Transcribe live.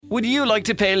Would you like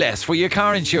to pay less for your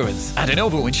car insurance? At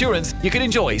Innovo Insurance, you can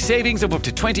enjoy savings of up to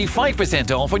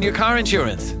 25% off on your car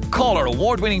insurance. Call our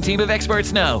award-winning team of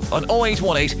experts now on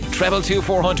 0818 222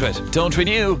 400. Don't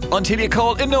renew until you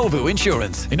call Innovo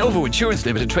Insurance. Innovo Insurance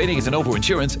Limited, trading as Innovo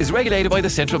Insurance, is regulated by the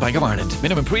Central Bank of Ireland.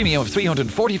 Minimum premium of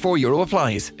 €344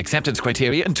 applies. Acceptance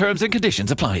criteria and terms and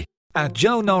conditions apply. At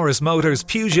Joe Norris Motors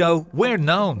Peugeot, we're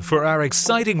known for our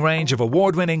exciting range of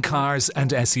award-winning cars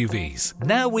and SUVs.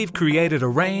 Now we've created a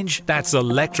range that's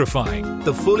electrifying.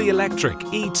 The fully electric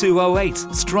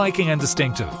E208, striking and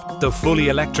distinctive. The fully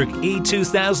electric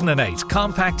E2008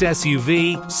 compact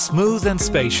SUV, smooth and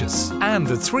spacious. And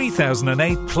the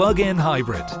 3008 plug-in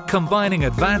hybrid, combining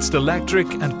advanced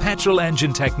electric and petrol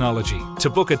engine technology. To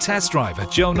book a test drive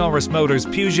at Joe Norris Motors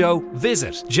Peugeot,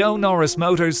 visit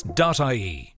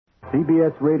joenorrismotors.ie.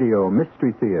 CBS Radio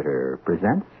Mystery Theater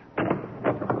presents...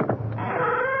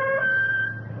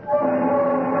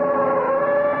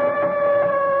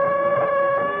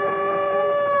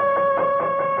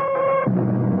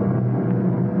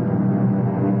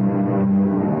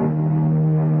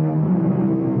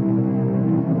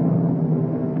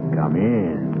 Come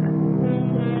in.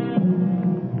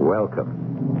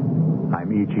 Welcome.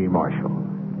 I'm E.G. Marshall.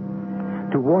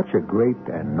 To watch a great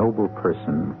and noble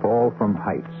person fall from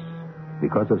heights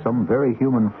because of some very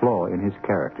human flaw in his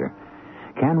character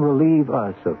can relieve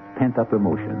us of pent-up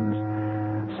emotions,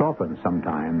 soften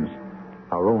sometimes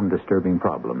our own disturbing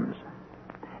problems.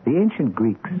 The ancient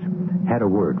Greeks had a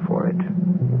word for it,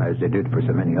 as they did for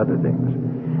so many other things.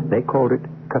 They called it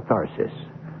catharsis,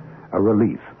 a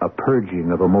relief, a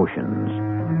purging of emotions.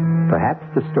 Perhaps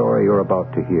the story you're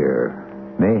about to hear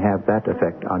may have that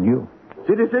effect on you.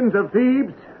 Citizens of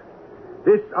Thebes,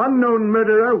 this unknown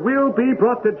murderer will be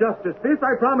brought to justice. This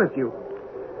I promise you.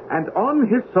 And on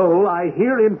his soul I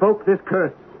here invoke this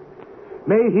curse.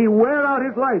 May he wear out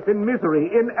his life in misery,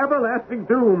 in everlasting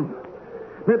doom.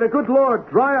 May the good Lord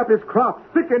dry up his crops,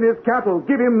 sicken his cattle,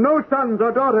 give him no sons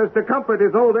or daughters to comfort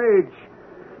his old age.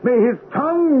 May his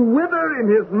tongue wither in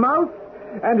his mouth,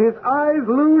 and his eyes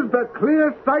lose the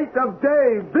clear sight of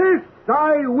day. This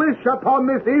I wish upon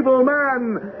this evil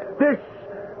man, this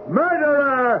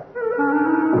murderer!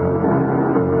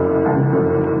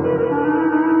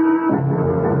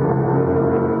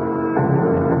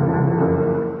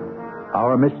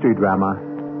 Our mystery drama,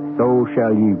 So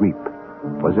Shall Ye Reap,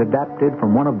 was adapted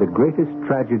from one of the greatest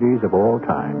tragedies of all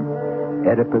time,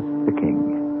 Oedipus the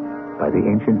King, by the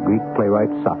ancient Greek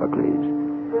playwright Sophocles.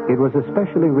 It was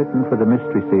especially written for the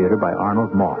Mystery Theater by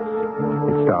Arnold Moss.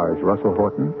 It stars Russell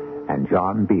Horton and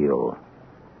John Beal.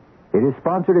 It is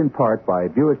sponsored in part by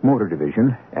Buick Motor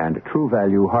Division and True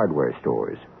Value Hardware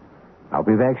Stores. I'll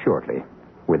be back shortly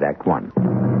with Act One.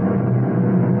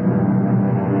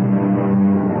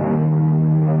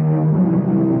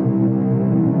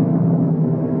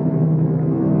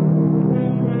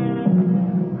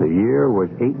 The year was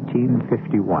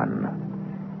 1851.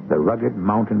 The rugged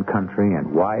mountain country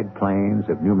and wide plains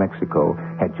of New Mexico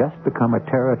had just become a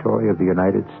territory of the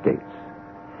United States.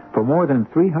 For more than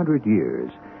 300 years,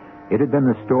 it had been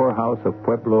the storehouse of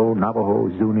Pueblo, Navajo,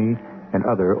 Zuni, and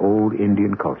other old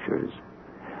Indian cultures.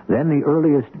 Then the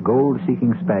earliest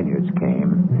gold-seeking Spaniards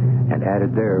came and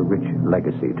added their rich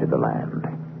legacy to the land.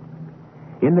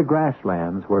 In the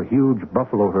grasslands where huge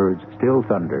buffalo herds still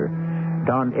thunder,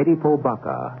 Don Edipo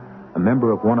Baca, a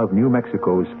member of one of New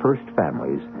Mexico's first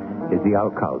families, is the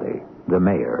alcalde, the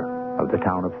mayor of the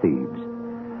town of Thebes.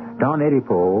 Don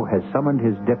Edipo has summoned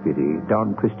his deputy,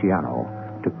 Don Cristiano,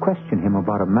 to question him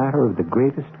about a matter of the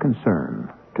greatest concern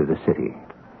to the city.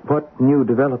 What new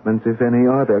developments, if any,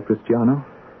 are there, Cristiano?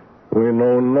 We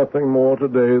know nothing more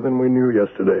today than we knew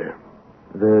yesterday.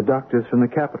 The doctors from the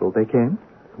capital, they came?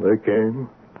 They came.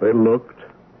 They looked.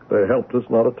 They helped us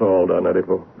not at all, Don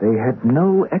Edipo. They had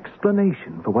no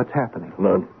explanation for what's happening.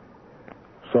 None.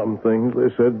 Some things,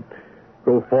 they said,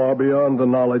 go far beyond the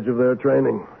knowledge of their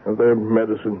training, of their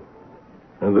medicine.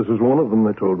 And this is one of them,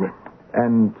 they told me.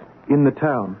 And in the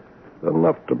town?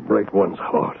 Enough to break one's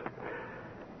heart.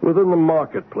 Within the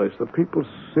marketplace, the people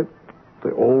sit,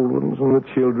 the old ones and the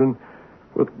children,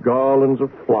 with garlands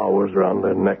of flowers around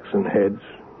their necks and heads.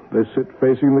 They sit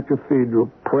facing the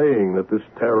cathedral, praying that this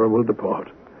terror will depart.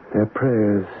 Their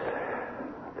prayers,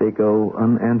 they go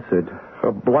unanswered.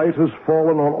 A blight has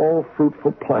fallen on all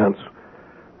fruitful plants.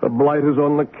 A blight is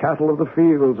on the cattle of the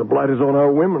fields. A blight is on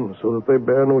our women, so that they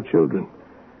bear no children.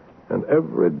 And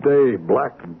every day,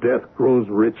 Black Death grows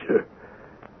richer,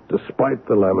 despite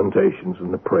the lamentations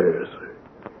and the prayers.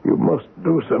 You must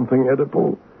do something,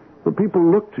 Edipo. The people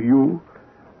look to you.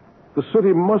 The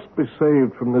city must be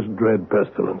saved from this dread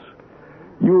pestilence.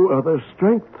 You are their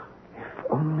strength. If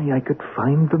only I could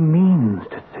find the means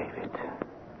to save it.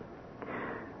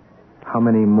 How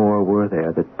many more were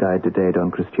there that died today,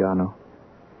 Don Cristiano?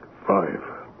 5.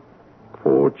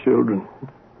 4 children.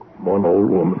 1 old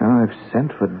woman. Now, I've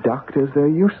sent for doctors. They're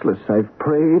useless. I've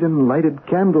prayed and lighted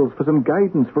candles for some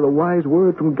guidance, for a wise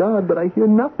word from God, but I hear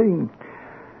nothing.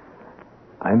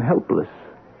 I'm helpless.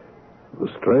 The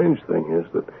strange thing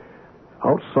is that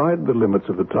outside the limits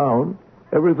of the town,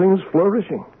 everything is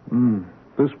flourishing.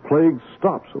 This plague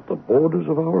stops at the borders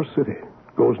of our city.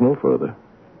 Goes no further.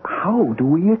 How do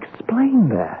we explain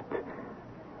that?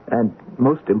 And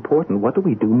most important, what do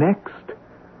we do next?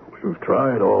 We've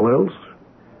tried all else.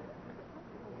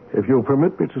 If you'll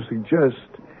permit me to suggest...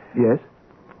 Yes?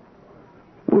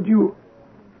 Would you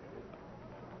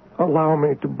allow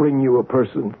me to bring you a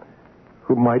person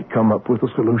who might come up with a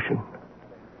solution?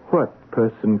 What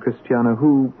person, Cristiano?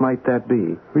 Who might that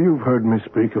be? You've heard me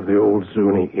speak of the old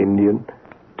Zuni Indian,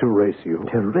 Teresio.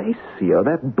 Teresio,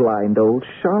 that blind old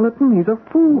charlatan. He's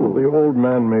a fool. The old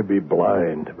man may be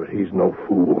blind, but he's no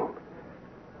fool.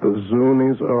 The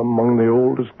Zunis are among the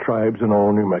oldest tribes in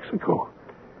all New Mexico.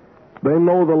 They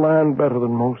know the land better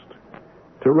than most.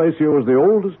 Teresio is the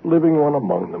oldest living one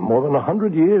among them. More than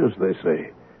 100 years, they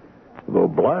say. Though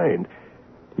blind,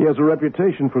 he has a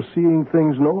reputation for seeing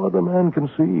things no other man can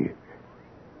see.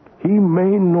 He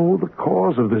may know the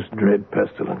cause of this dread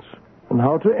pestilence and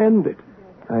how to end it.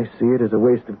 I see it as a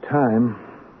waste of time.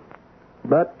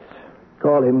 But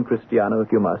call him Cristiano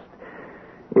if you must.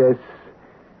 Yes,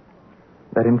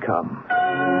 let him come.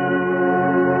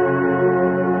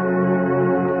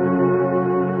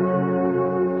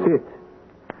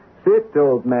 Sit,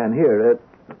 old man. Here,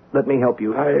 let me help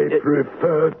you. I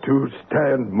prefer to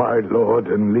stand, my lord,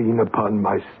 and lean upon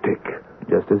my stick.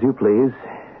 Just as you please.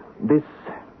 This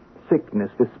sickness,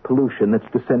 this pollution that's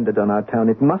descended on our town,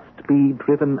 it must be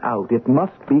driven out. It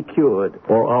must be cured.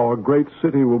 Or our great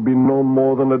city will be no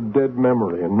more than a dead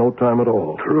memory in no time at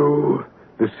all. True.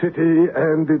 The city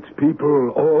and its people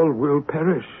all will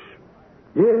perish.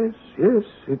 Yes,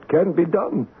 it can be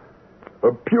done.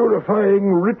 A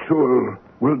purifying ritual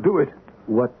will do it.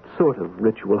 What sort of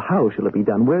ritual? How shall it be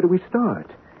done? Where do we start?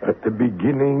 At the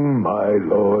beginning, my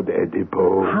lord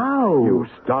Edipo. How? You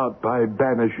start by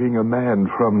banishing a man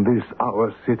from this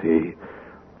our city,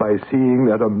 by seeing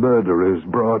that a murder is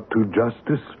brought to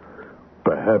justice,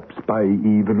 perhaps by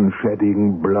even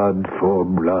shedding blood for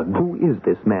blood. Who is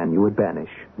this man you would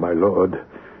banish? My lord,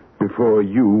 before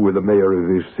you were the mayor of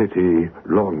this city,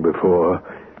 long before,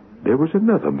 there was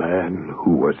another man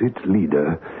who was its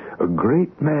leader, a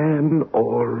great man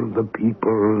all the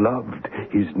people loved.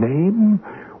 His name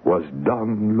was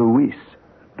Don Luis.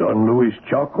 Don Luis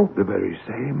Chaco? The very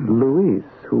same. Luis,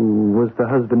 who was the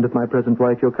husband of my present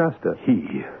wife, Yocasta.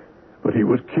 But he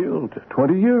was killed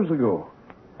 20 years ago,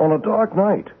 on a dark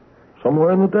night,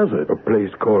 somewhere in the desert. A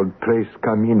place called Tres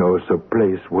Caminos, a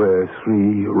place where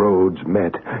 3 roads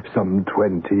met some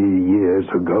 20 years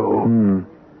ago.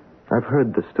 I've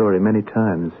heard the story many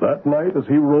times. That night, as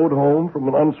he rode home from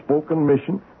an unspoken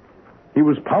mission, he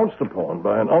was pounced upon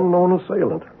by an unknown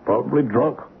assailant, probably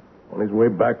drunk, on his way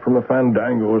back from a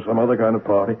fandango or some other kind of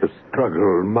party. A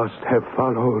struggle must have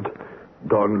followed.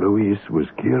 Don Luis was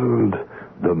killed.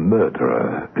 The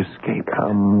murderer escaped.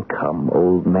 Come,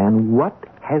 old man. What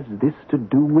has this to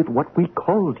do with what we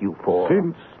called you for?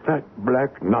 Since that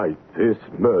black night, this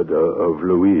murder of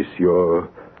Luis, your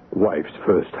wife's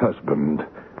first husband,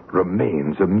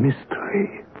 remains a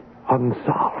mystery,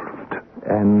 unsolved.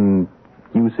 And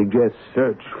you suggest...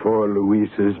 Search for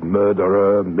Luis's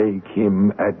murderer, make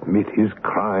him admit his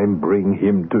crime, bring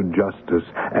him to justice,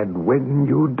 and when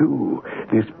you do,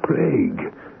 this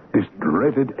plague, this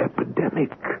dreaded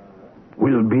epidemic,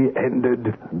 will be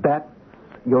ended. That's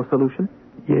your solution?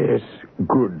 Yes,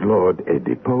 good Lord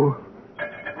Edipo.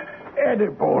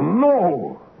 Edipo,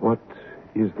 no! What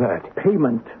is that?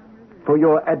 Payment for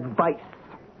your advice.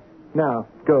 Now,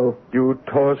 go. You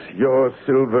toss your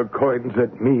silver coins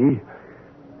at me.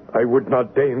 I would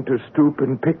not deign to stoop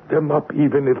and pick them up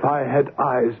even if I had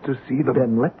eyes to see them.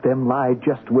 Then let them lie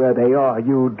just where they are,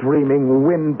 you dreaming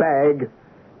windbag.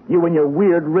 You and your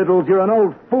weird riddles, you're an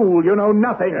old fool. You know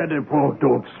nothing. Edipo,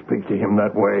 don't speak to him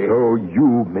that way. So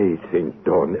you may think,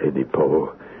 Don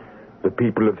Edipo. The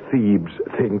people of Thebes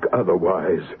think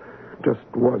otherwise. Just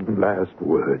one last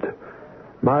word.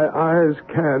 My eyes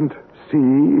can't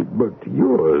see, but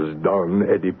yours, Don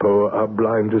Edipo, are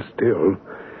blinder still.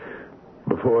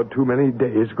 Before too many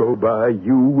days go by,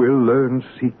 you will learn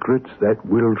secrets that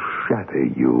will shatter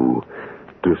you,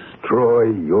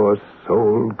 destroy your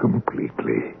soul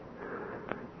completely.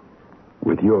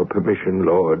 With your permission,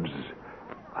 lords,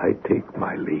 I take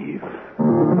my leave.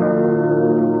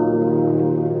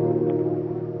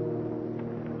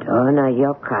 Donna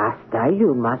Yocasta,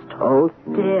 you must hold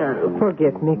still.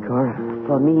 Forgive me, Cora.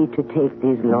 For me to take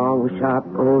these long, sharp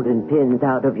golden pins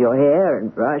out of your hair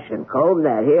and brush and comb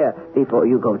that hair before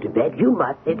you go to bed, you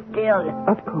must sit still.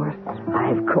 Of course.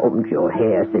 I've combed your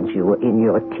hair since you were in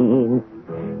your teens.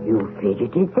 You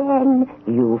fidgeted then,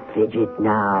 you fidget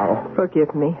now.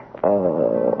 Forgive me.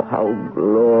 Oh, how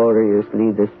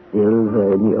gloriously the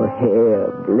silver in your hair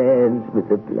blends with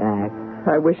the black.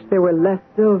 I wish there were less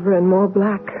silver and more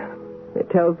black. It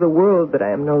tells the world that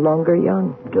I am no longer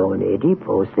young. Don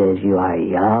Edipo says you are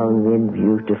young and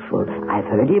beautiful. I've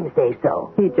heard him say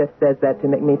so. He just says that to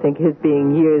make me think his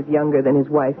being years younger than his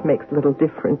wife makes little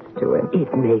difference to him.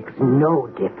 It makes no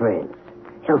difference.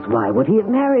 Else why would he have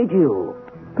married you?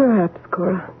 Perhaps,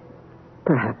 Cora.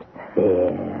 Perhaps.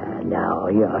 There, now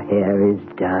your hair is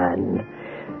done.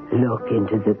 Look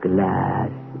into the glass.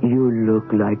 You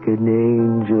look like an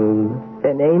angel.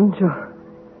 An angel?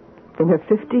 In her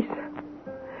 50s?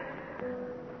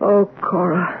 Oh,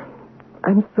 Cora,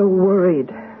 I'm so worried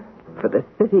for the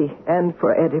city and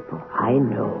for Edipo. I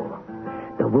know.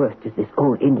 The worst is this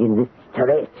old Indian, this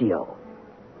Teresio.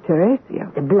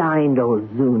 Teresio? The blind old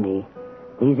Zuni.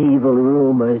 These evil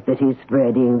rumors that he's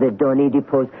spreading, that Don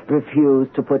Edipo's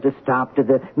refused to put a stop to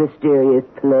the mysterious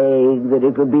plague, that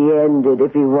it would be ended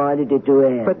if he wanted it to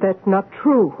end. But that's not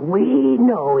true. We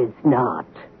know it's not.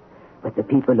 But the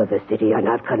people of the city are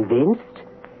not convinced.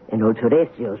 And old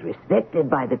Teresio's respected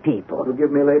by the people.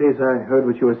 Forgive me, ladies, I heard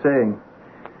what you were saying.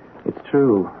 It's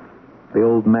true. The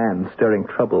old man's stirring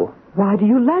trouble. Why do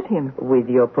you let him? With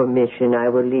your permission, I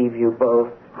will leave you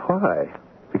both. Why?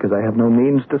 Because I have no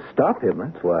means to stop him,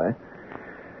 that's why.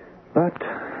 But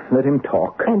let him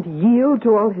talk. And yield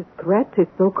to all his threats, his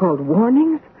so-called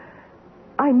warnings?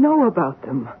 I know about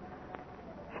them.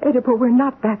 Edipo, we're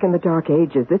not back in the Dark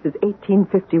Ages. This is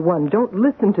 1851. Don't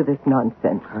listen to this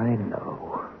nonsense. I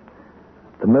know.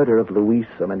 The murder of Luis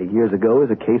so many years ago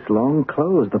is a case long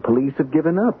closed. The police have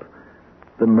given up.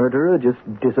 The murderer just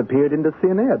disappeared into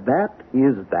thin air. That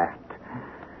is that.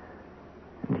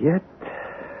 And yet,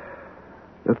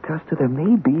 Augusta, there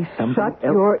may be something Shut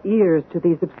else. your ears to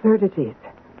these absurdities.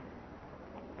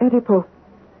 Edipo,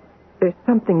 there's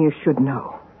something you should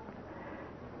know.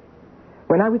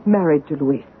 When I was married to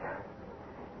Luis,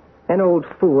 an old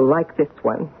fool like this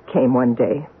one came one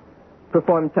day,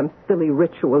 performed some silly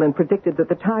ritual, and predicted that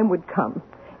the time would come.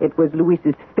 It was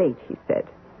Luis's fate, he said,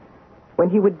 when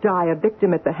he would die a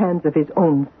victim at the hands of his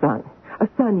own son, a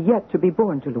son yet to be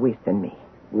born to Luis and me.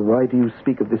 Why do you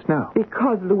speak of this now?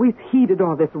 Because Luis heeded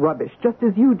all this rubbish, just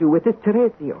as you do with this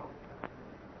Teresio.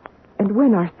 And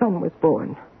when our son was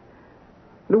born,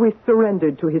 Luis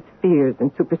surrendered to his fears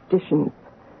and superstitions,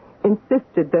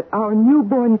 insisted that our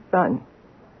newborn son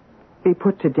be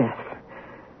put to death.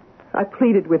 I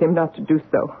pleaded with him not to do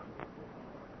so.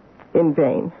 In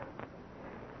vain.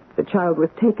 The child was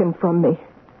taken from me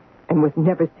and was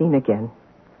never seen again,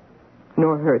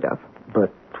 nor heard of.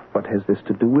 But what has this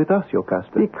to do with us,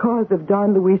 Yocasta? Because of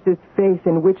Don Luis's faith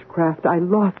in witchcraft, I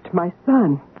lost my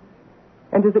son.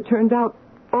 And as it turned out,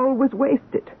 all was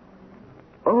wasted.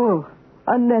 All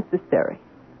unnecessary.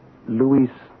 Luis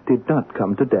did not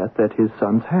come to death at his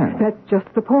son's hand. That's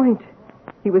just the point.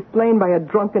 He was slain by a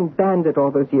drunken bandit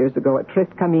all those years ago at Tres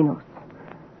Caminos.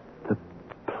 The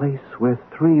place where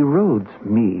three roads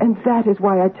meet. And that is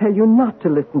why I tell you not to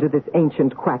listen to this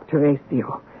ancient quack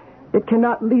Teresio. It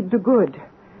cannot lead to good.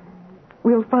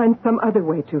 We'll find some other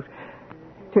way to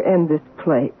end this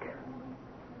plague.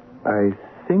 I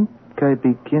think I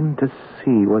begin to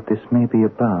see what this may be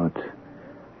about.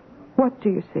 What do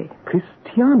you see?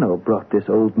 Cristiano brought this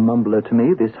old mumbler to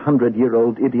me, this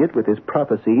 100-year-old idiot with his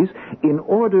prophecies, in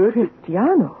order...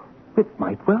 Cristiano? It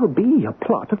might well be a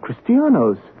plot of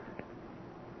Cristiano's.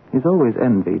 He's always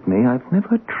envied me. I've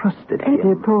never trusted him.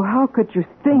 Edipo, how could you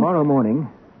think... Tomorrow morning,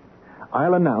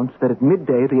 I'll announce that at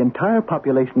midday the entire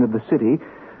population of the city,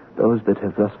 those that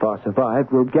have thus far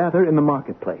survived, will gather in the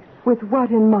marketplace. With what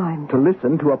in mind? To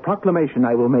listen to a proclamation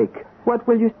I will make. What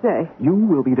will you say? You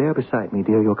will be there beside me,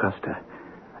 dear Yocasta,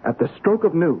 at the stroke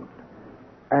of noon.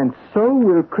 And so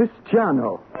will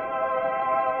Cristiano.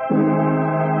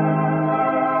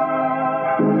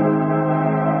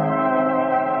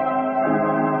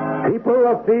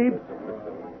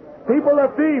 People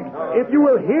of Thebes, if you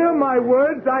will hear my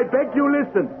words, I beg you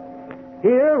listen.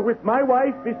 Here, with my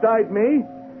wife beside me,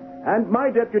 and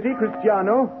my deputy,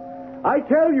 Cristiano, I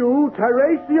tell you,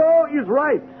 Teresio is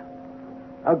right.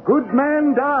 A good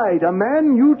man died, a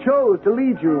man you chose to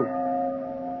lead you.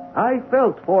 I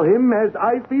felt for him as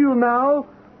I feel now,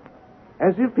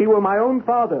 as if he were my own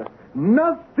father.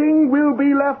 Nothing will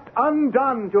be left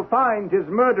undone to find his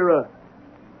murderer.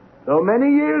 Though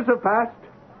many years have passed,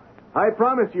 I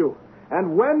promise you,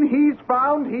 and when he's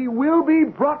found, he will be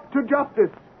brought to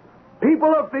justice.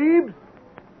 People of Thebes,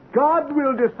 God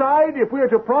will decide if we are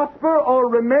to prosper or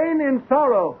remain in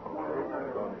sorrow.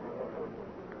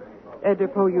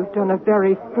 Oedipo, you've done a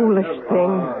very foolish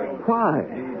thing. Why?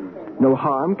 No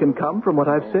harm can come from what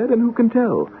I've said, and who can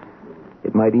tell?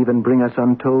 It might even bring us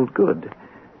untold good.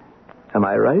 Am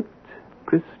I right,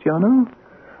 Cristiano?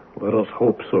 Let us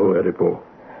hope so, Oedipo.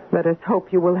 Let us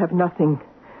hope you will have nothing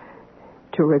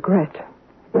to regret.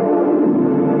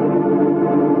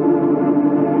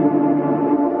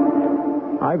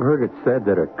 I've heard it said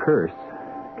that a curse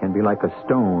can be like a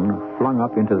stone flung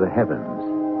up into the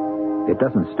heavens. It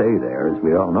doesn't stay there, as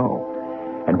we all know.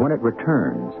 And when it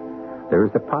returns, there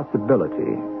is the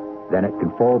possibility that it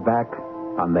can fall back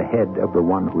on the head of the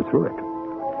one who threw it.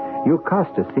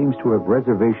 Eucosta seems to have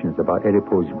reservations about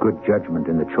Oedipo's good judgment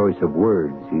in the choice of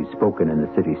words he's spoken in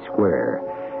the city square,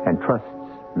 and trusts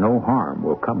no harm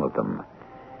will come of them.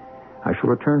 I shall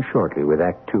return shortly with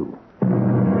Act 2.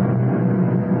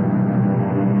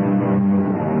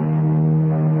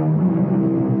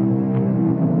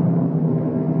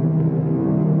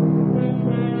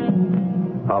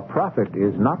 A prophet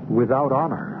is not without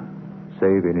honor,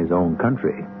 save in his own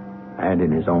country and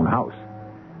in his own house.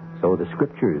 So the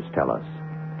scriptures tell us.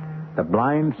 The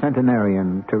blind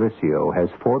centenarian Tiresias has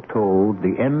foretold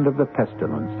the end of the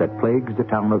pestilence that plagues the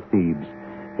town of Thebes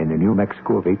in the New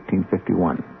Mexico of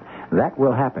 1851. That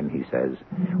will happen, he says,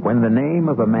 when the name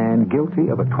of a man guilty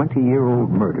of a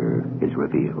 20-year-old murder is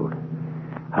revealed.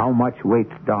 How much weight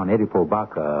Don Oedipo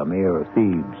Baca, mayor of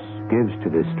Thebes, gives to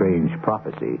this strange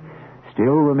prophecy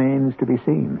still remains to be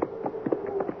seen.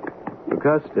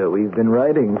 Augusta, we've been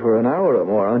riding for an hour or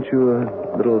more. Aren't you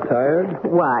a little tired?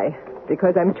 Why?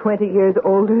 Because I'm 20 years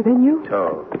older than you?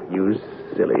 Oh, you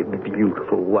silly,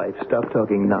 beautiful wife. Stop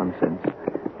talking nonsense.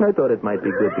 I thought it might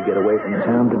be good to get away from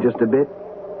town for just a bit.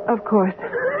 Of course.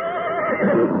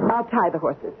 I'll tie the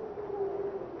horses.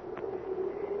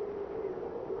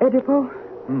 Oedipo,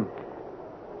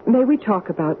 may we talk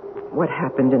about what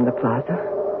happened in the plaza?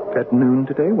 At noon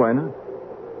today? Why not?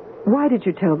 Why did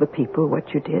you tell the people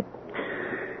what you did?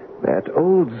 That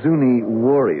old Zuni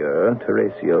warrior,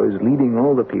 Tiresias, is leading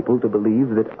all the people to believe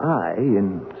that I,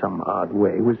 in some odd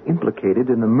way, was implicated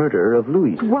in the murder of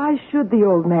Luis. Why should the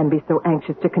old man be so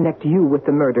anxious to connect you with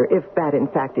the murder, if that, in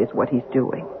fact, is what he's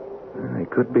doing? I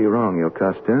could be wrong,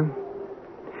 Yocosta.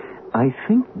 I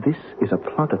think this is a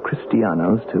plot of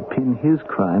Cristiano's to pin his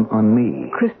crime on me.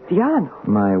 Cristiano?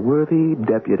 My worthy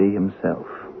deputy himself.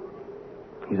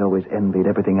 He's always envied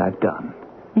everything I've done.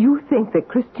 You think that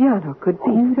Cristiano could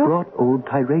be Who so... brought old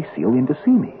Tiresias in to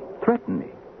see me, threaten me?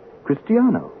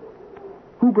 Cristiano.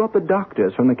 Who brought the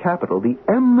doctors from the capital, the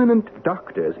eminent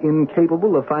doctors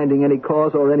incapable of finding any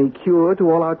cause or any cure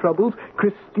to all our troubles?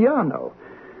 Cristiano.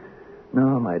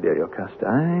 No, my dear Yocosta,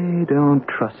 I don't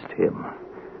trust him.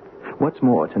 What's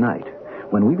more, tonight,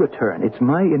 when we return, it's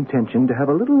my intention to have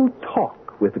a little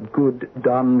talk with good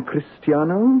Don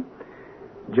Cristiano.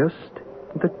 Just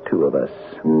the two of us.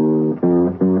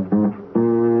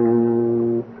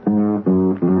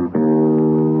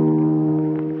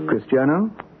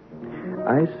 Cristiano,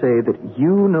 I say that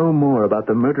you know more about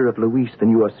the murder of Luis than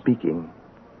you are speaking.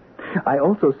 I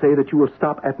also say that you will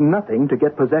stop at nothing to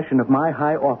get possession of my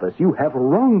high office. You have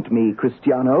wronged me,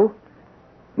 Cristiano.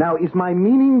 Now, is my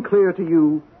meaning clear to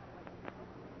you?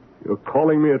 You're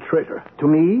calling me a traitor. To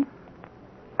me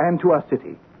and to our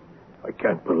city. I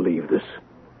can't believe this.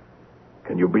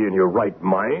 Can you be in your right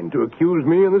mind to accuse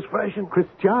me in this fashion?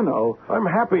 Cristiano. I'm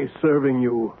happy serving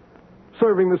you.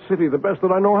 Serving the city the best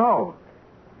that I know how.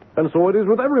 And so it is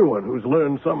with everyone who's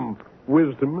learned some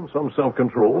wisdom and some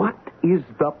self-control. What is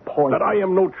the point? That I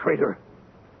am no traitor.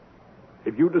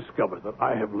 If you discover that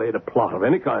I have laid a plot of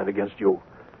any kind against you,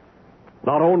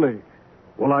 not only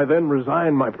will I then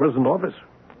resign my present office,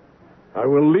 I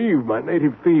will leave my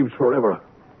native Thebes forever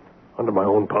under my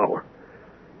own power.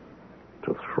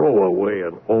 To throw away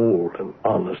an old and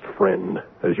honest friend,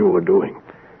 as you are doing,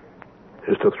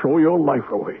 is to throw your life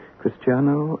away.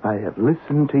 Cristiano, I have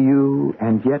listened to you,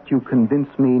 and yet you convince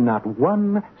me not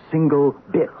one single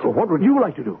bit. So what would you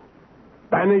like to do?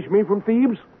 Banish me from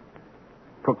Thebes?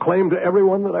 Proclaim to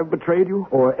everyone that I've betrayed you?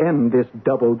 Or end this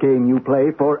double game you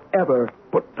play forever.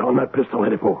 Put down that pistol,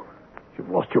 Oedipo. You've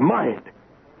lost your mind.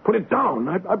 Put it down.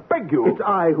 I beg you. It's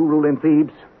I who rule in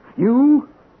Thebes. You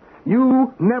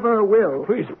never will.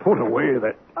 Please put away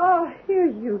that... Oh, here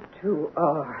you two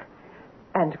are.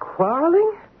 And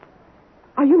quarreling?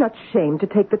 Are you not ashamed to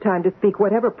take the time to speak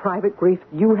whatever private griefs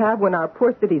you have when our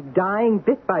poor city's dying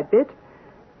bit by bit?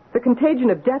 The contagion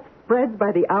of death spreads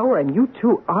by the hour, and you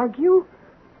two argue?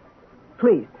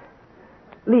 Please,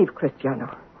 leave,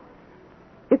 Cristiano.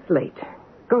 It's late.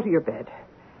 Go to your bed.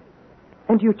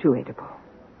 And you too, Oedipo.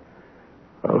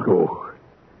 I'll go.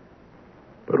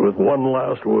 But with one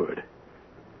last word.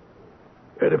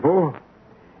 Oedipo,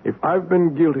 if I've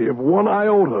been guilty of one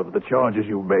iota of the charges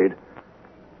you've made,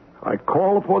 I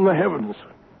call upon the heavens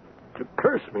to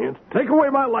curse me and take away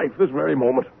my life this very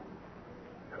moment.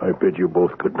 I bid you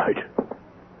both good night.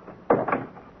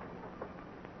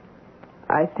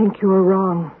 I think you are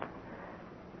wrong.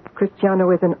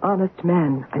 Cristiano is an honest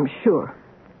man, I'm sure.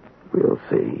 We'll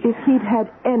see. If he'd had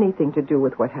anything to do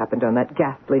with what happened on that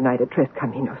ghastly night at Tres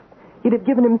Caminos, he'd have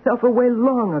given himself away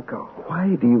long ago.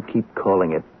 Why do you keep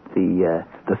calling it the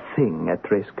thing at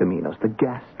Tres Caminos, the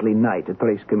ghastly night at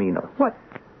Tres Caminos? What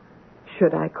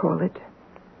should I call it?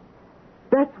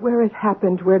 That's where it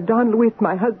happened, where Don Luis,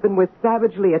 my husband, was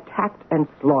savagely attacked and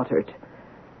slaughtered.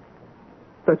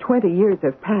 So 20 years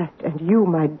have passed, and you,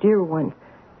 my dear one,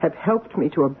 have helped me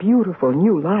to a beautiful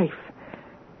new life.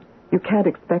 You can't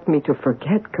expect me to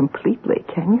forget completely,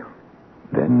 can you?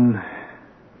 Then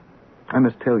I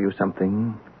must tell you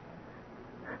something.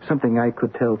 Something I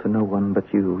could tell to no one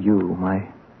but you, my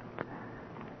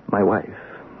wife.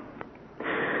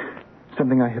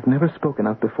 Something I have never spoken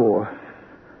of before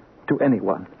to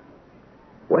anyone.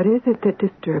 What is it that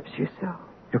disturbs you so?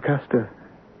 Yocasta,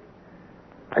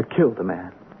 I killed a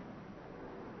man.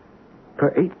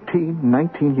 For 18,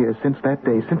 19 years since that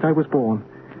day, since I was born,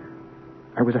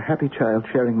 I was a happy child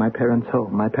sharing my parents'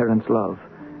 home, my parents' love.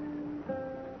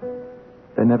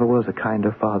 There never was a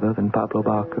kinder father than Pablo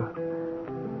Barca.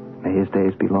 May his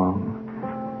days be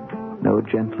long. No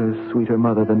gentler, sweeter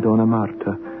mother than Dona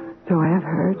Marta. So I have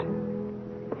heard.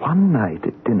 One night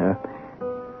at dinner,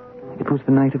 it was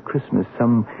the night of Christmas,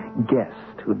 some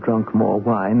guest who drunk more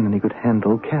wine than he could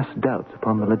handle cast doubts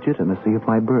upon the legitimacy of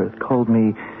my birth, called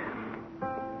me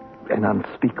an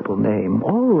unspeakable name,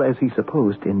 all as he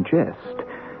supposed in jest.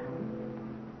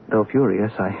 Though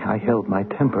furious, I held my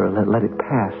temper, let it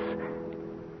pass.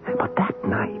 But that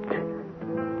night,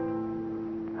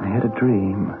 I had a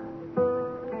dream.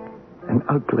 An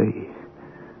ugly,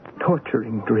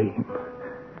 torturing dream.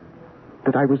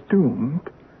 That I was doomed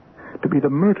to be the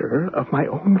murderer of my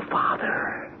own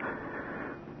father.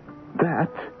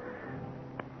 That,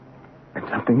 and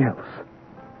something else.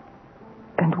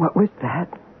 And what was that?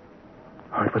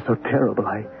 Oh, it was so terrible,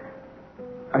 I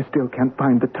still can't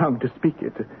find the tongue to speak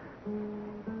it.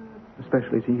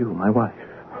 Especially to you, my wife.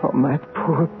 Oh, my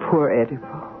poor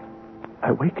Oedipo.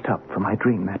 I waked up from my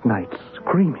dream that night,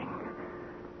 screaming,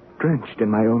 drenched in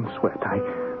my own sweat.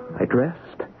 I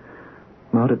dressed,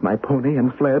 mounted my pony,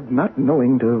 and fled, not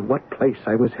knowing to what place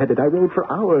I was headed. I rode for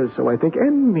hours, so I think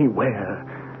anywhere,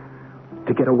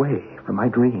 to get away from my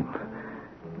dream,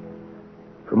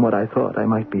 from what I thought I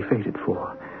might be fated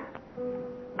for.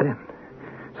 Then,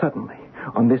 suddenly,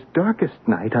 on this darkest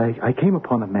night, I came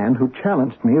upon a man who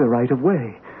challenged me the right of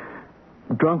way.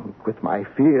 Drunk with my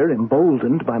fear,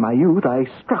 emboldened by my youth, I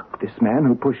struck this man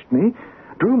who pushed me,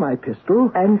 drew my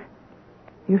pistol... And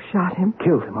you shot him?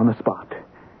 Killed him on the spot.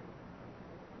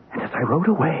 And as I rode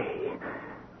away,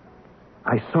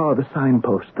 I saw the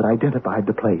signpost that identified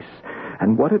the place,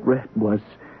 and what it read was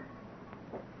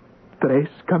Tres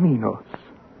Caminos.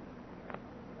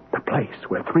 The place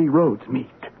where three roads meet.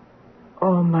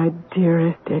 Oh, my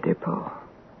dearest Oedipo.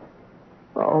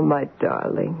 Oh, my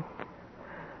darling.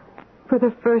 For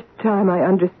the first time, I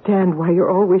understand why you're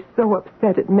always so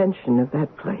upset at mention of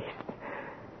that place.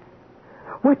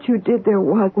 What you did there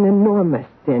was an enormous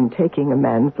sin, taking a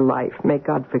man's life. May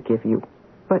God forgive you.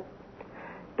 But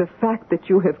the fact that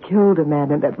you have killed a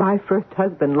man and that my first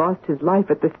husband lost his life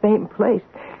at the same place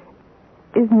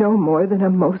is no more than a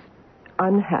most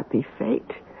unhappy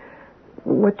fate.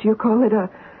 What do you call it?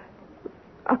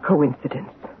 A coincidence.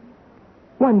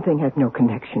 One thing has no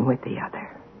connection with the other.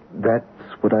 That's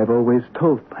what I've always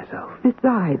told myself.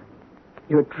 Besides,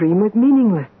 your dream was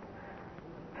meaningless.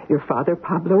 Your father,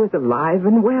 Pablo, is alive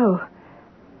and well.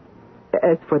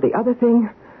 As for the other thing,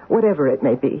 whatever it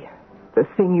may be, the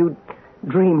thing you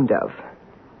dreamed of,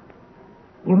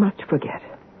 you must forget.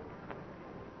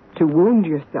 To wound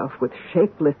yourself with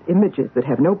shapeless images that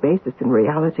have no basis in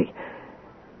reality,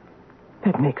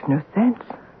 that makes no sense.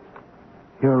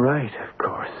 You're right, of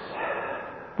course.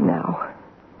 Now,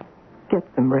 get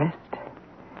some rest.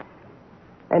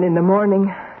 And in the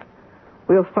morning,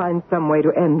 we'll find some way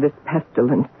to end this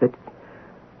pestilence that's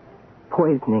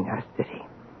poisoning our city.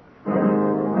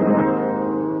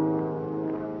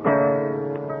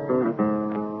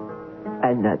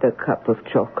 another cup of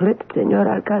chocolate, Senor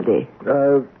Alcalde?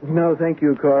 No, thank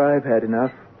you, Cora. I've had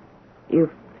enough.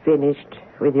 You've finished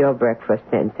with your breakfast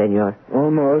then, Senor?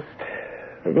 Almost.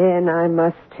 Then I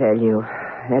must tell you,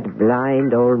 that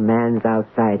blind old man's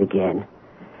outside again.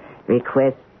 He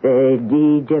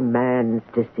demands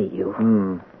to see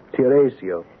you.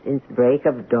 Teresio. Since break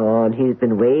of dawn, he's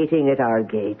been waiting at our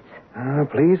gates.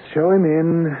 Please show him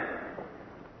in.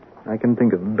 I can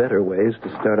think of better ways to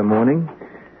start a morning.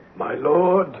 My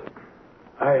lord,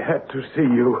 I had to see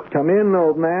you. Come in,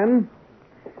 old man.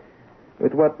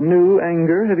 With what new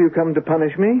anger have you come to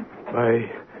punish me?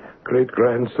 My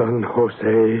great-grandson,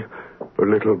 Jose, a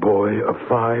little boy of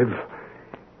 5,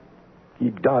 he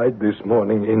died this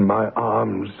morning in my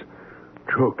arms,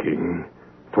 choking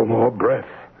for more breath.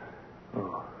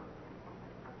 Oh.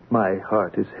 My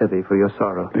heart is heavy for your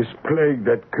sorrow. This plague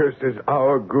that curses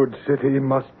our good city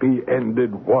must be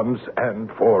ended once and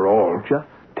for all. Just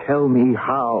tell me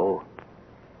how.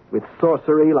 With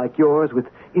sorcery like yours, with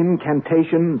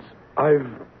incantations? I've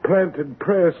planted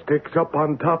prayer sticks up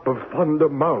on top of Thunder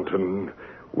Mountain,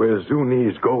 where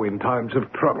Zunis go in times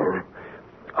of trouble.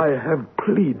 I have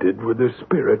pleaded with the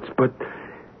spirits, but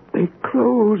they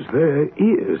close their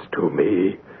ears to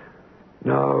me.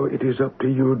 Now it is up to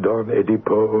you, Don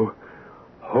Edipo.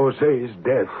 Jose's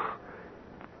death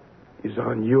is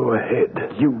on your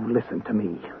head. You listen to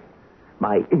me,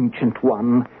 my ancient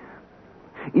one.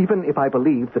 Even if I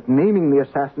believe that naming the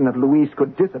assassin of Luis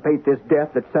could dissipate this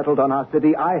death that settled on our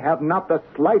city, I have not the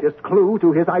slightest clue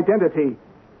to his identity.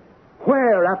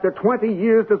 Where, after 20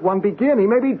 years, does one begin? He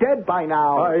may be dead by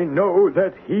now. I know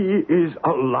that he is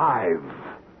alive,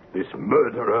 this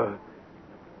murderer.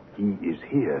 He is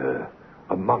here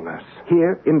among us.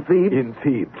 Here, in Thebes? In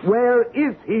Thebes. Where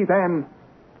is he, then?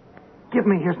 Give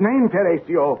me his name,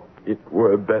 Teresio. It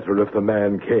were better if the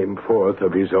man came forth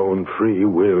of his own free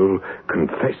will,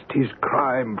 confessed his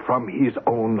crime from his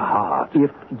own heart.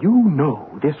 If you know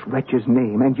this wretch's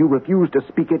name and you refuse to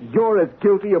speak it, you're as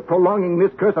guilty of prolonging this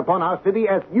curse upon our city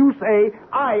as you say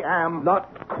I am.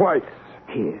 Not quite.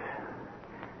 Here,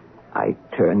 I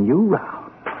turn you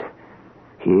round.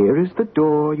 Here is the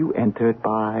door you entered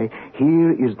by.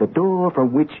 Here is the door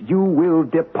from which you will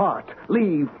depart.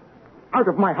 Leave. Out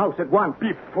of my house at once.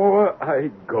 Before I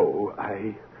go,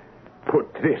 I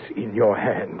put this in your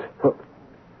hand.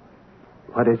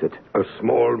 What is it? A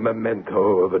small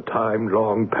memento of a time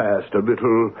long past, a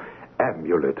little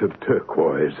amulet of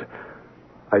turquoise.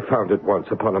 I found it once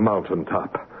upon a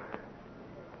mountaintop.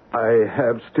 I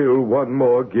have still one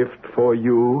more gift for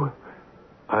you.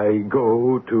 I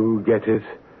go to get it.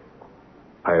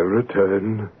 I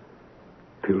return.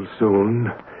 Till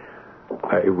soon.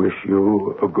 I wish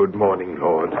you a good morning,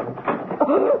 Lord. I'm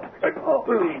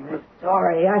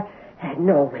sorry. I had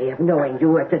no way of knowing you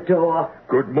were at the door.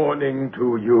 Good morning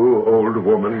to you, old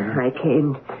woman. I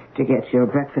came to get your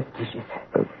breakfast dishes.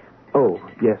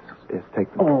 Yes,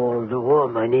 take them. Old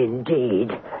woman,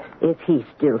 indeed. Is he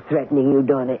still threatening you,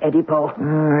 Don Edipo?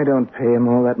 I don't pay him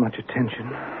all that much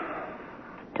attention.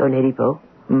 Don Edipo?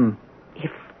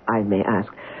 If I may ask,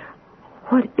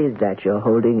 what is that you're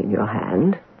holding in your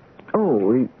hand?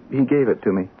 Oh, he gave it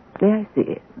to me. May I see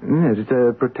it? Yes, it's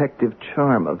a protective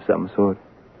charm of some sort.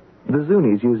 The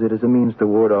Zunis use it as a means to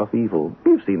ward off evil.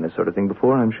 You've seen this sort of thing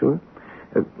before, I'm sure.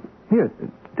 Here,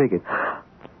 take it.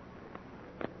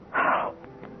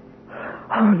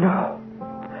 Oh, no.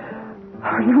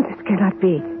 Oh, no, this cannot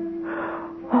be.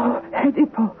 Oh,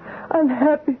 Edipo, I'm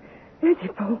happy.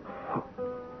 Edipo.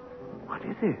 What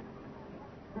is it?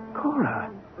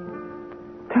 Cora.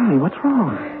 Tell me, what's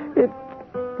wrong? It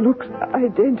looks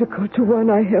identical to one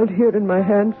I held here in my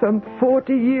hand some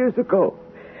 40 years ago.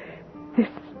 This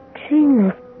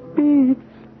string of beads.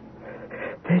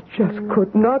 There just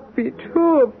could not be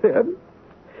two of them.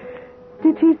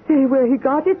 Did he say where he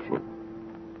got it?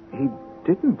 He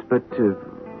didn't, but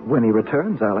when he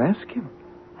returns, I'll ask him.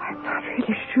 I'm not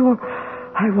really sure.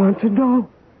 I want to know.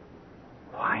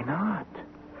 Why not?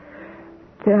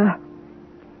 There are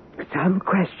some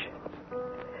questions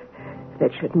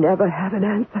that should never have an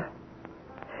answer.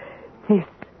 This,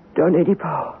 Don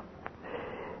Edipo,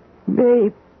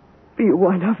 may be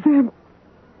one of them.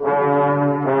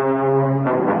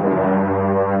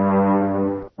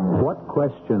 What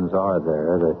questions are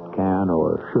there that can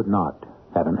or should not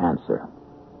have an answer?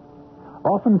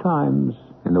 Oftentimes,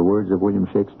 in the words of William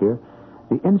Shakespeare,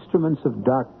 the instruments of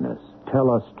darkness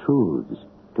tell us truths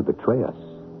to betray us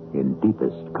in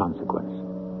deepest consequence.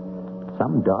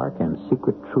 Some dark and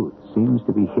secret truth seems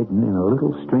to be hidden in a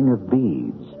little string of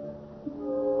beads.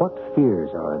 What fears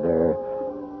are there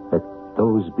that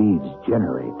those beads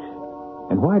generate?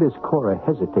 And why does Cora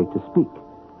hesitate to speak?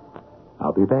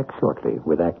 I'll be back shortly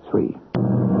with Act 3.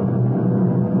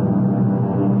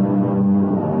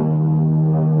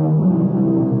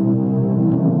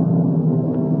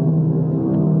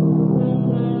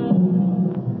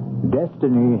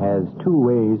 Destiny has two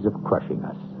ways of crushing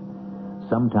us.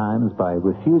 Sometimes by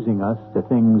refusing us the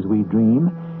things we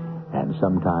dream, and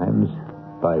sometimes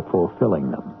by fulfilling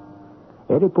them.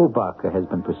 Edipo Baca has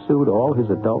been pursued all his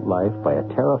adult life by a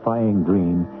terrifying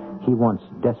dream he wants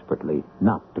desperately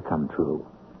not to come true.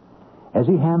 As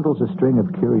he handles a string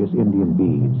of curious Indian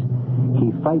beads,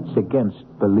 he fights against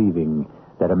believing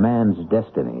that a man's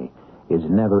destiny is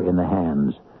never in the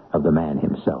hands of the man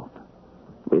himself.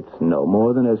 It's no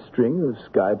more than a string of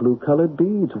sky blue-colored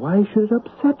beads. Why should it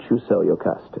upset you so,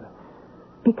 Yocasta?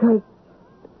 Because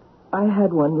I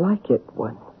had one like it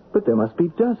once. But there must be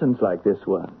dozens like this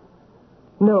one.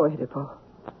 No, Edipo.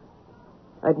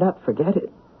 I'd not forget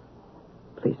it.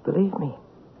 Please believe me.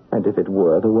 And if it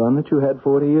were the one that you had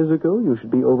 40 years ago, you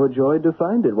should be overjoyed to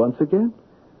find it once again.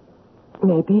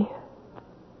 Maybe.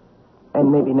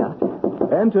 And maybe not.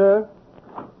 Enter.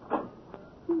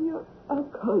 Senor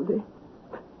Alcalde.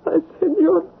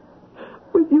 Senor,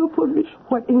 with your permission.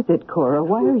 What is it, Cora?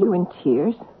 Why are you in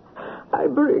tears? I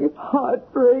bring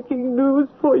heartbreaking news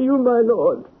for you, my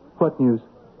lord. What news?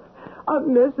 A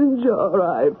messenger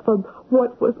arrived from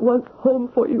what was once home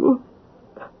for you.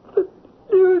 The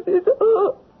news is...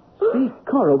 Speak,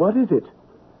 Cora, what is it?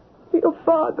 Your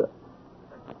father,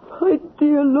 my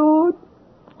dear lord,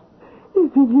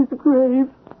 is in his grave.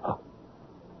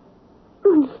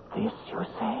 This, you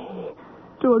say?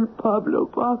 Don Pablo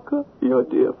Baca, your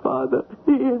dear father,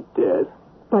 he is dead.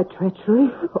 By treachery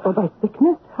or by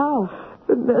sickness? How?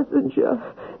 The messenger,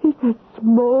 he said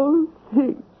small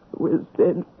things will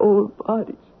send old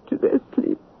bodies to their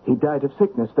sleep. He died of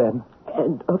sickness, then?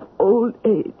 And of old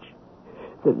age.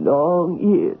 The long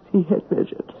years he had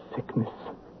measured. Sickness.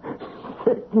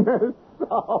 Sickness.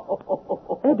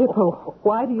 Oh. Edipo,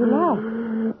 why do you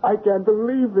laugh? I can't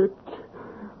believe it.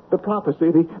 The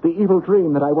prophecy, the evil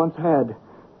dream that I once had.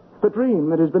 The dream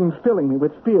that has been filling me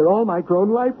with fear all my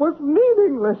grown life was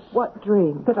meaningless. What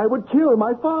dream? That I would kill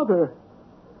my father.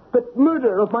 That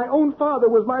murder of my own father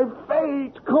was my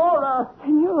fate, Cora.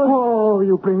 Senor. Oh,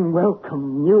 you bring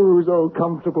welcome news, oh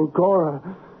comfortable Cora.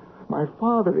 My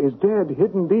father is dead,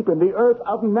 hidden deep in the earth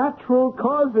of natural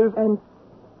causes. And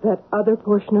that other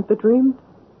portion of the dream?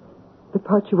 The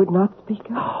part you would not speak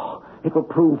of? Oh, it will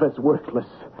prove as worthless.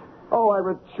 Oh, I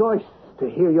rejoice to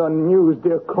hear your news,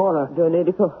 dear Cora. Don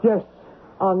Edipo. Yes.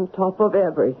 On top of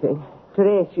everything,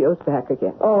 Teresio's back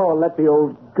again. Oh, let the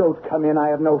old goat come in. I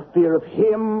have no fear of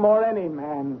him or any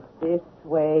man. This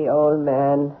way, old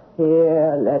man.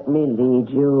 Here, let me lead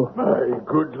you. My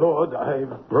good Lord,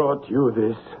 I've brought you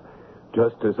this,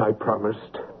 just as I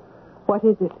promised. What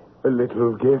is it? A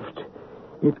little gift.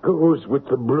 It goes with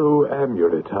the blue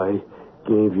amulet I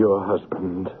gave your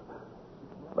husband.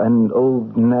 An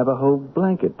old Navajo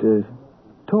blanket,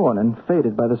 torn and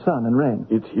faded by the sun and rain.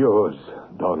 It's yours,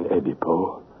 Don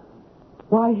Edipo.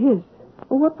 Why his?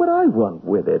 Well, what would I want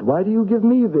with it? Why do you give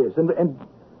me this?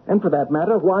 And for that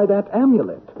matter, why that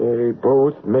amulet? They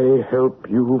both may help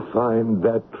you find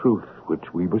that truth which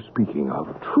we were speaking of.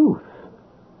 Truth?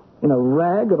 In a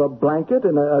rag of a blanket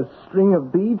and a string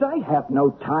of beads? I have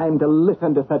no time to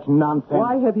listen to such nonsense.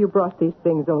 Why have you brought these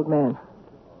things, old man?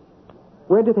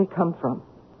 Where do they come from?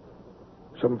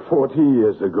 Some 40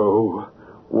 years ago,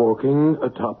 walking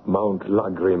atop Mount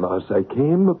Lagrimas, I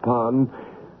came upon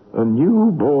a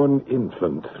newborn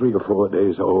infant, 3 or 4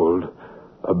 days old,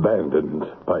 abandoned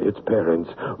by its parents,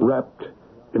 wrapped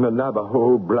in a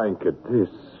Navajo blanket,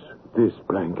 this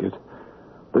blanket.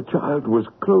 The child was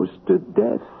close to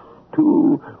death,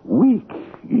 too weak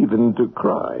even to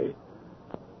cry.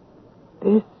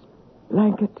 This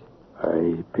blanket?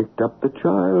 I picked up the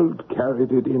child,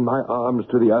 carried it in my arms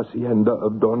to the hacienda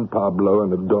of Don Pablo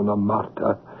and of Dona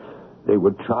Marta. They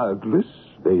were childless.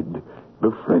 They'd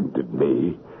befriended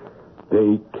me.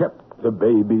 They kept the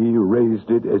baby, raised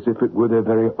it as if it were their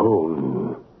very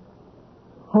own.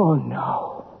 Oh,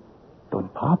 no. Don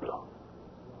Pablo.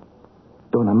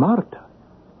 Dona Marta.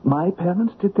 My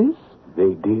parents did this?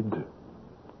 They did.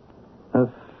 A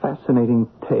fascinating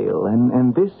tale.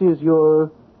 And this is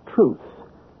your truth?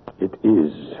 It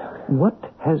is.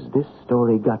 What has this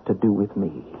story got to do with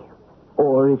me?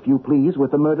 Or, if you please,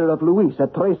 with the murder of Luis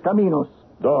at Tres Caminos?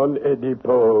 Don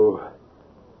Edipo,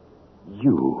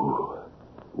 you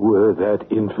were that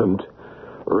infant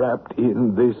wrapped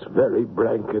in this very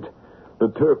blanket.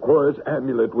 The turquoise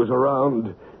amulet was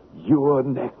around your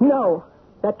neck. No,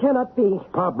 that cannot be.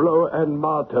 Pablo and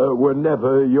Marta were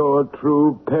never your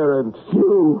true parents.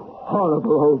 You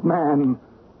horrible old man.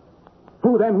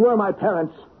 Who then were my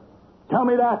parents? Tell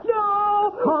me that.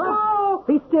 No! Cora? No!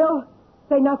 Be still.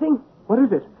 Say nothing. What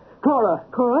is it? Cora!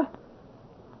 Cora?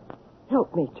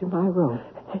 Help me to my room.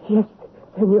 Yes,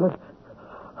 senor.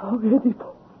 Oh,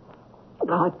 Edipo.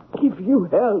 God give you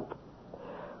help.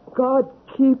 God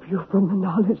keep you from the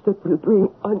knowledge that will bring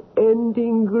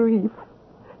unending grief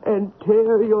and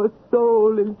tear your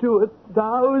soul into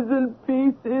 1,000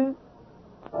 pieces.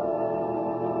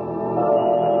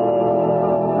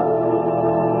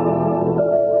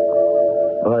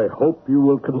 I hope you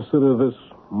will consider this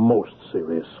most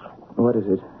serious. What is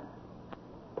it?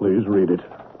 Please read it.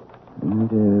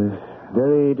 And,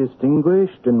 very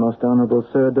distinguished and most honorable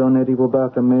Sir Don Edipo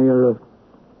Barca, Mayor of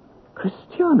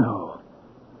Cristiano.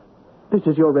 This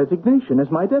is your resignation as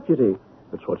my deputy.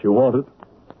 It's what you wanted.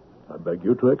 I beg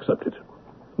you to accept it.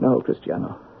 No,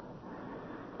 Cristiano.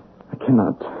 I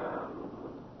cannot.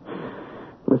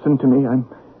 Listen to me. I'm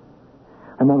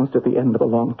almost at the end of a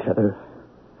long tether.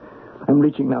 I'm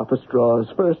reaching now for straws.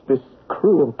 First, this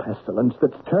cruel pestilence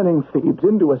that's turning Thebes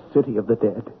into a city of the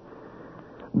dead.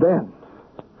 Then,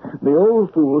 the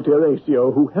old fool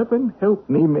Teresio, who, heaven help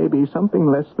me, may be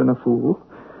something less than a fool.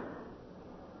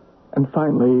 And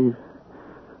finally,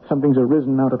 something's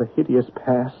arisen out of a hideous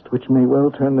past which may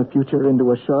well turn the future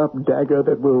into a sharp dagger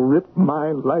that will rip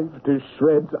my life to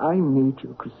shreds. I need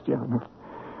you, Cristiano.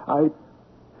 I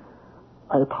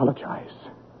apologize.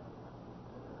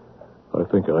 I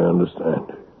think I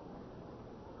understand.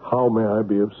 How may I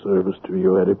be of service to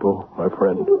you, Edipo, my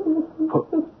friend?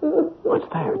 What's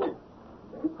that?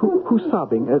 Who's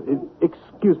sobbing?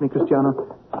 Excuse me,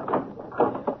 Cristiano.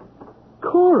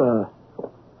 Cora,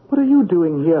 what are you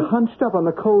doing here, hunched up on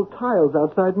the cold tiles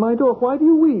outside my door? Why do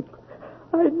you weep?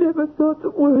 I never thought the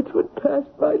words would pass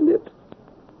my lips.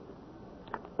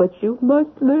 But you must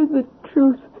learn the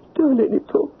truth, Don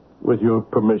Edipo. With your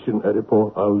permission,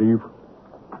 Edipo, I'll leave.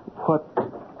 What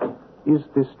is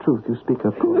this truth you speak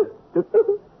of, Cora?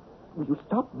 Will you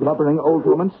stop blubbering, old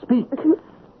woman? Speak.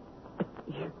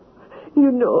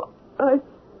 You know, I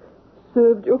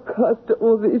served your Costa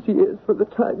all these years from the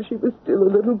time she was still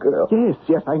a little girl.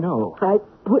 Yes, I know. I'd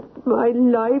put my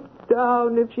life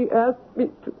down if she asked me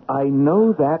to. I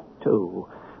know that, too.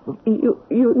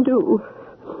 You knew.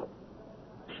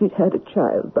 She'd had a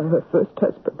child by her first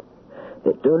husband,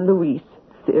 that Don Luis,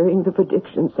 fearing the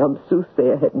prediction some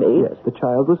soothsayer had made. Yes, the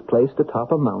child was placed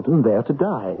atop a mountain there to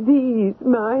die. These,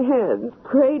 my hands,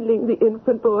 cradling the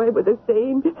infant boy, were the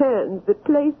same hands that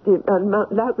placed him on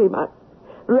Mount Lagrimas,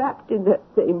 wrapped in that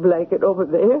same blanket over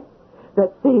there,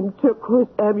 that same turquoise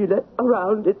amulet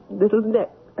around its little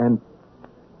neck. And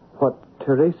what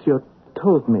Teresio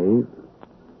told me...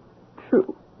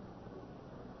 True.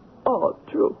 All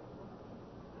true.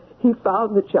 He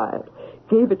found the child,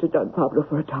 gave it to Don Pablo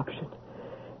for adoption.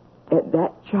 And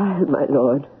that child, my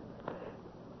lord,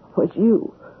 was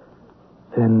you.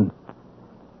 Then,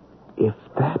 if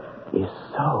that is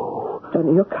so...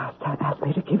 Dona Yocasta asked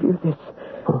me to give you this.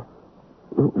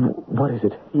 What is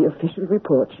it? The official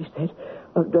report, she said,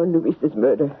 of Don Luis's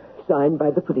murder, signed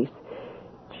by the police.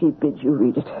 She bids you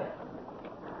read it.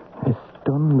 As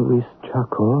Don Luis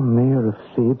Chaco, mayor of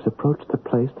Thebes, approached the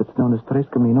place that's known as Tres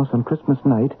Caminos on Christmas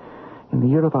night in the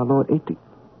year of our Lord 80...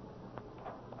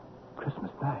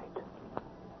 Christmas night?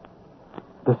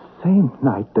 The same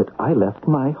night that I left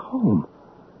my home.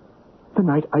 The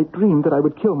night I dreamed that I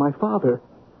would kill my father.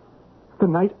 The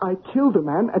night I killed a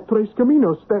man at Tres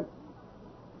Caminos.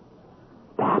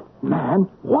 That man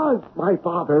was my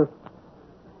father.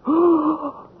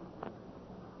 Oh,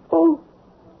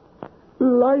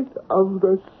 light of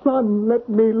the sun, let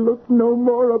me look no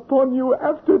more upon you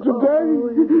after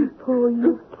today. Oh,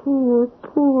 you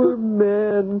poor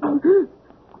man.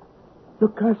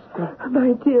 Lucasta.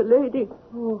 My dear lady.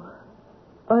 Oh,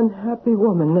 unhappy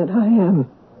woman that I am.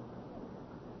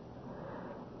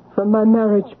 From my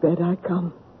marriage bed I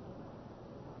come.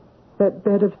 That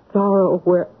bed of sorrow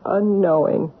where,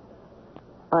 unknowing,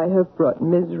 I have brought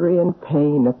misery and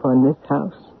pain upon this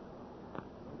house.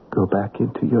 Go back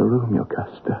into your room,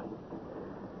 Yocasta.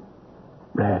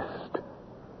 Rest.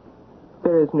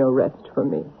 There is no rest for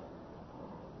me.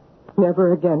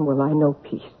 Never again will I know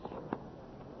peace.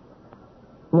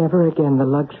 Never again the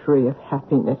luxury of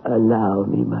happiness. Allow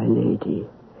me, my lady.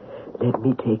 Let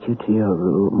me take you to your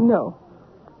room. No.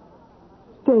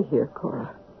 Stay here,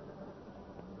 Cora.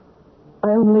 I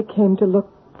only came to look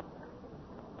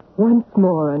once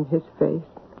more on his face.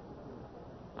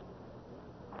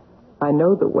 I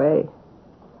know the way.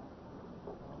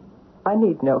 I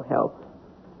need no help.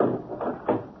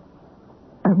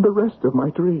 And the rest of my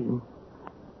dream.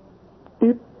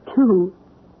 It, too,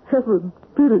 heaven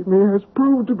pity me, has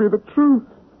proved to be the truth.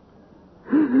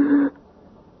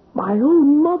 My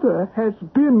own mother has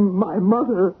been my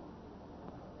mother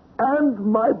and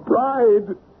my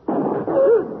bride.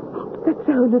 It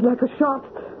sounded like a shot.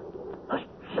 A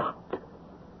shot.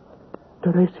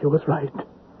 Teresia was right.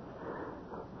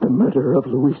 The murderer of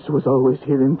Luis was always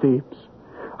here in Thebes.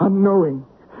 Unknowing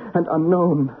and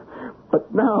unknown.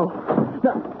 But now...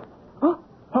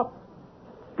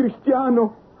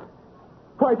 Cristiano,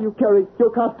 why do you carry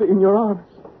Yocasta in your arms?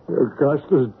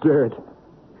 Yocasta's dead.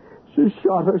 She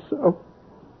shot herself.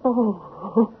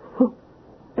 Oh,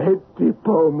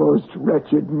 Edipo, most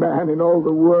wretched man in all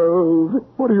the world.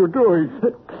 What are you doing?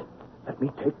 Let me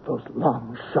take those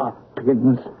long, sharp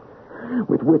pins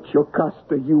with which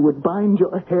Yocasta you would bind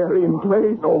your hair in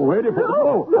place. No,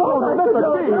 Edipo. No, The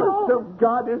curse of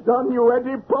God is on you,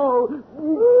 Edipo.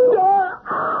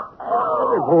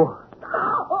 Edipo.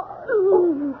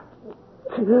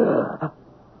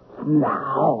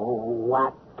 Now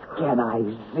what can I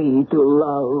see to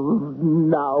love?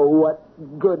 Now what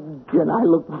good can I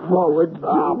look forward to?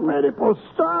 Stop, Edipo,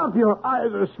 stop. Your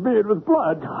eyes are smeared with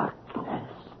blood.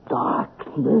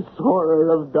 Darkness, horror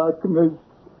of darkness.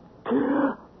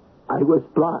 I was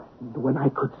blind when I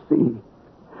could see.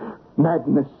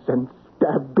 Madness and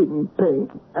stabbing pain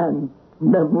and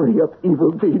memory of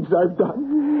evil deeds I've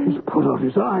done. He's put out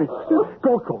his eyes.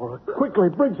 Go, Cora. Quickly,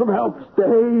 bring some help.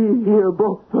 Stay here,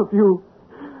 both of you.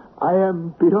 I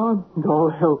am beyond all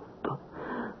help.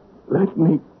 Let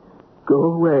me go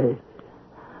away.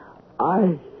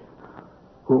 I,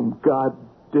 whom God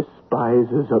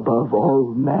despises above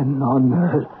all men on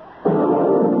earth.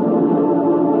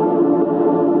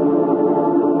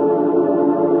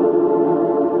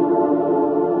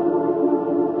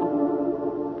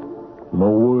 No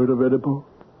word of Edipo?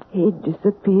 He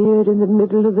disappeared in the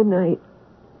middle of the night,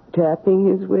 tapping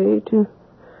his way to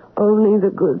only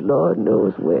the good Lord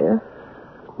knows where.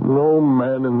 No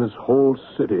man in this whole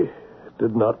city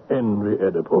did not envy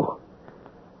Edipo.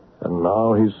 And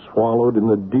now he's swallowed in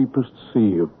the deepest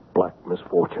sea of black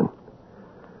misfortune.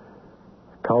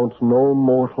 Counts no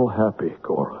mortal happy,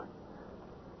 Cora,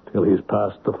 till he's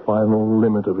passed the final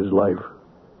limit of his life,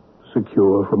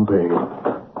 secure from pain.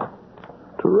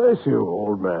 Teresio,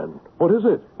 old man, what is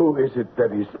it? Who is it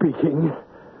that is speaking?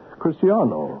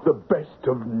 Cristiano. The best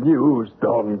of news,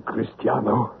 Don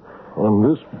Cristiano. On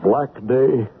this black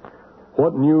day,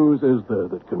 what news is there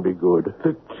that can be good?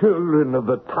 The children of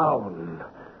the town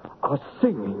are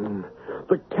singing.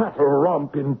 The cattle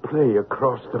romp in play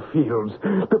across the fields.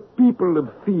 The people of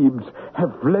Thebes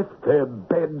have left their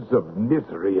beds of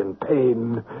misery and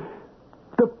pain.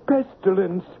 The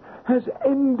pestilence has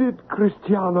ended,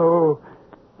 Cristiano.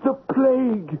 The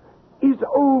plague is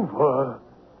over.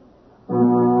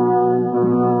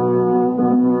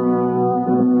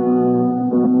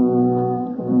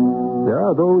 There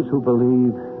are those who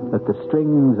believe that the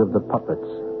strings of the puppets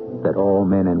that all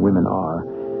men and women are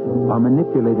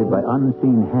manipulated by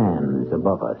unseen hands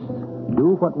above us.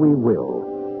 Do what we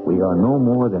will, we are no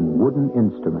more than wooden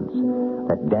instruments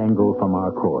that dangle from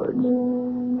our cords,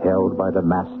 held by the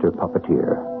master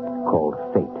puppeteer called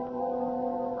Fate.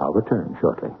 I'll return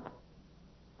shortly.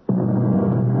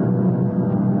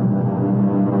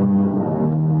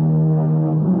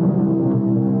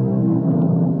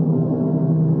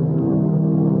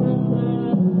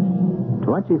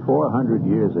 "2,400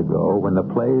 years ago, when the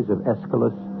plays of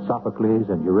Aeschylus, Sophocles,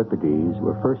 and Euripides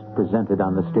were first presented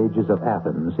on the stages of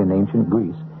Athens in ancient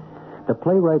Greece, the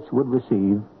playwrights would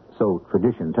receive, so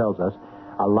tradition tells us,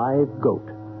 a live goat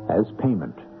as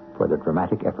payment for their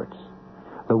dramatic efforts.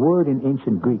 The word in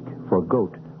ancient Greek for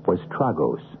goat was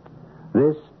tragos.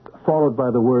 This, followed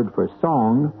by the word for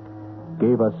song,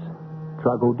 gave us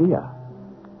tragodia,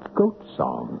 goat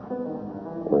song,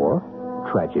 or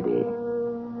tragedy.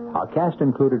 Our cast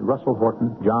included Russell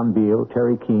Horton, John Beale,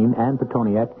 Terry Keane, Ann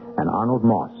Petoniak, and Arnold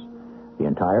Moss. The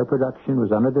entire production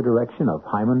was under the direction of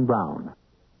Hyman Brown.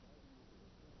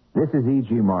 This is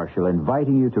E.G. Marshall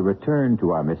inviting you to return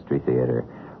to our Mystery Theater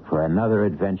for another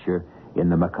adventure in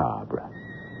the macabre.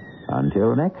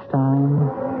 Until next time,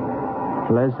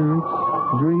 pleasant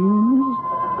dreams.